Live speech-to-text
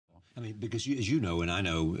mean, because as you know, and I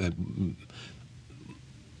know,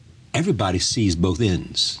 everybody sees both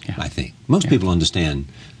ends, I think. Most people understand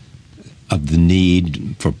of the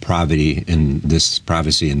need for privacy in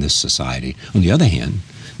this society. On the other hand,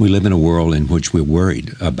 we live in a world in which we're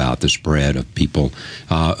worried about the spread of people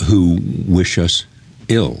who wish us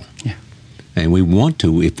ill. Yeah. And we want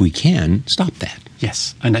to, if we can, stop that.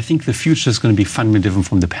 Yes, and I think the future is going to be fundamentally different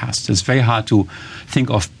from the past. It's very hard to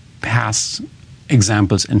think of past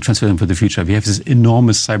examples and transfer them for the future. We have this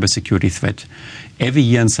enormous cybersecurity threat. Every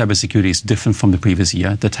year in cybersecurity is different from the previous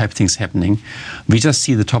year, the type of things happening. We just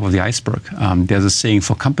see the top of the iceberg. There's a saying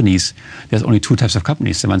for companies, there's only two types of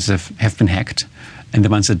companies, the ones that have been hacked and the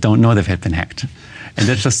ones that don't know they've been hacked. And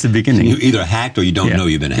that's just the beginning. You either hacked or you don't know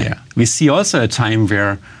you've been hacked. Yeah. We see also a time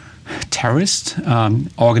where terrorists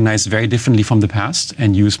organize very differently from the past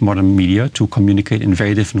and use modern media to communicate in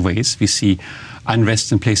very different ways. We see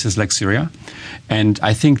unrest in places like Syria. And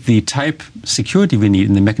I think the type security we need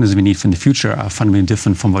and the mechanism we need for the future are fundamentally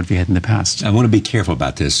different from what we had in the past. I want to be careful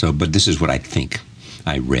about this, but this is what I think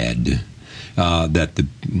I read, that the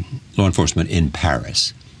law enforcement in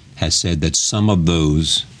Paris has said that some of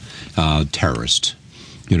those terrorists,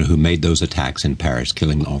 who made those attacks in Paris,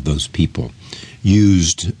 killing all those people,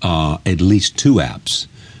 used at least two apps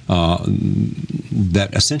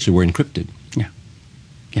that essentially were encrypted.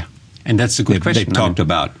 Yeah. And that's a good question. They've talked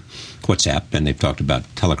about WhatsApp and they've talked about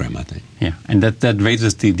Telegram, I think. Yeah, and that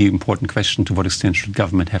raises the important question, to what extent should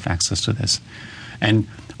government have access to this? And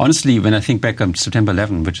honestly, when I think back on September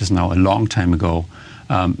 11, which is now a long time ago,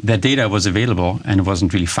 that data was available and it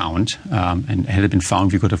wasn't really found. And had it been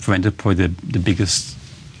found, we could have prevented probably the biggest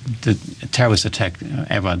terrorist attack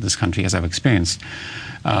ever this country has ever experienced.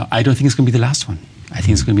 I don't think it's going to be the last one. I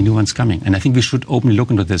think it's going to be new ones coming. And I think we should openly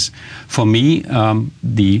look into this. For me,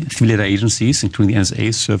 the three-letter agencies, including the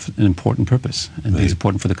NSA, serve an important purpose. And it's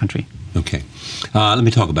important for the country. Okay. Let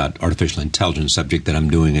me talk about artificial intelligence, subject that I'm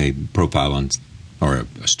doing a profile on, or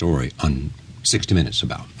a story on 60 Minutes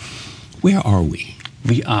about. Where are we?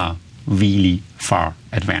 We are really far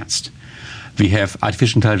advanced. We have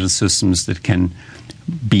artificial intelligence systems that can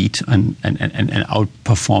beat and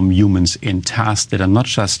outperform humans in tasks that are not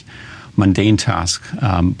just mundane tasks,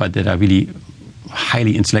 but that are really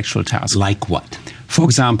highly intellectual tasks. Like what? For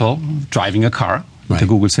example, driving a car. Right. The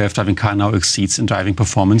Google self-driving car now exceeds in driving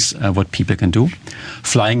performance what people can do.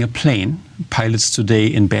 Flying a plane. Pilots today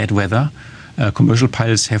in bad weather, commercial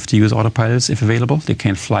pilots have to use autopilots if available. They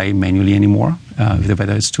can't fly manually anymore if the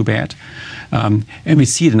weather is too bad. And we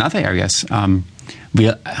see it in other areas. I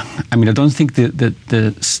don't think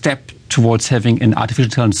the step towards having an artificial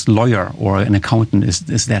intelligence lawyer or an accountant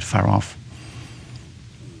is that far off.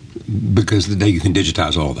 Because today you can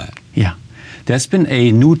digitize all that. Yeah. There's been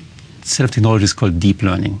a new set of technologies called deep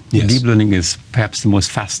learning. Yes. Deep learning is perhaps the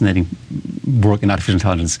most fascinating work in artificial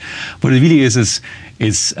intelligence. What it really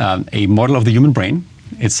is a model of the human brain.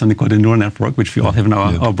 It's something called a neural network, which we all have in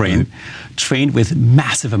our brain, trained with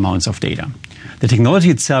massive amounts of data. The technology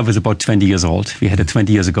itself is about 20 years old. We had it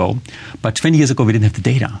 20 years ago. But 20 years ago, we didn't have the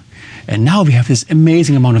data. And now we have this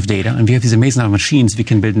amazing amount of data, and we have these amazing amount of machines. We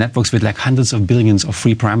can build networks with like hundreds of billions of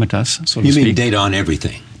free parameters, so to speak. You mean data on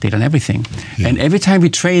everything? Data on everything. Yeah. And every time we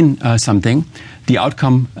train something, the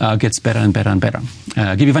outcome gets better and better and better.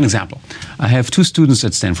 I'll give you one example. I have two students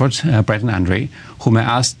at Stanford, Brett and Andre, whom I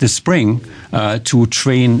asked this spring to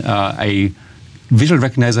train a visual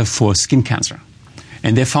recognizer for skin cancer.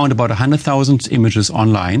 And they found about 100,000 images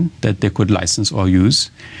online that they could license or use.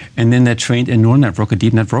 And then they trained a neural network, a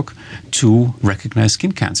deep network, to recognize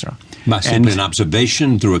skin cancer. By simply an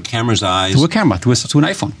observation through a camera's eyes? Through a camera, through an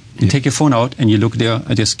iPhone. You take your phone out and you look there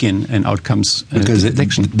at your skin and out comes because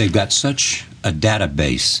detection. They've got such a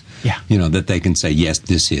database, that they can say, yes,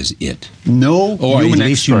 this is it. No or human at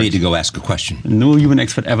least expert, you need to go ask a question. No human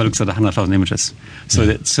expert ever looks at 100,000 images. So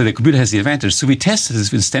the computer has the advantage. So we tested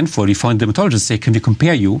this with Stanford. We found dermatologists say, can we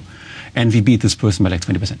compare you? And we beat this person by like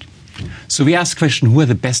 20%. So we asked the question, who are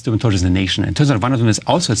the best dermatologists in the nation? And it turns out one of them is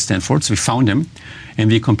also at Stanford. So we found him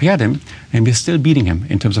and we compared him and we're still beating him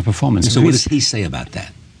in terms of performance. So what does he say about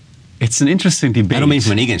that? It's an interesting debate. I don't mean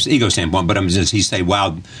from an ego standpoint, but does he say,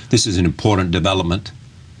 wow, this is an important development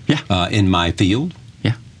in my field?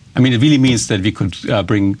 Yeah. I mean, it really means that we could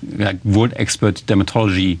bring world expert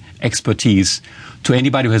dermatology expertise to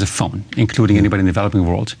anybody who has a phone, including anybody in the developing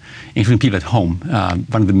world, including people at home.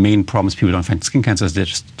 One of the main problems people don't find skin cancer is they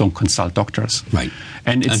just don't consult doctors. Right.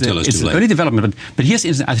 And it's an early development. But here's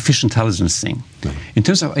an artificial intelligence thing. Right. In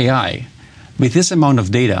terms of AI, with this amount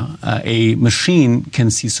of data, a machine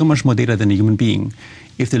can see so much more data than a human being.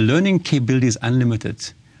 If the learning capability is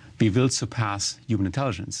unlimited, we will surpass human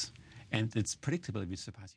intelligence. And it's predictable we surpass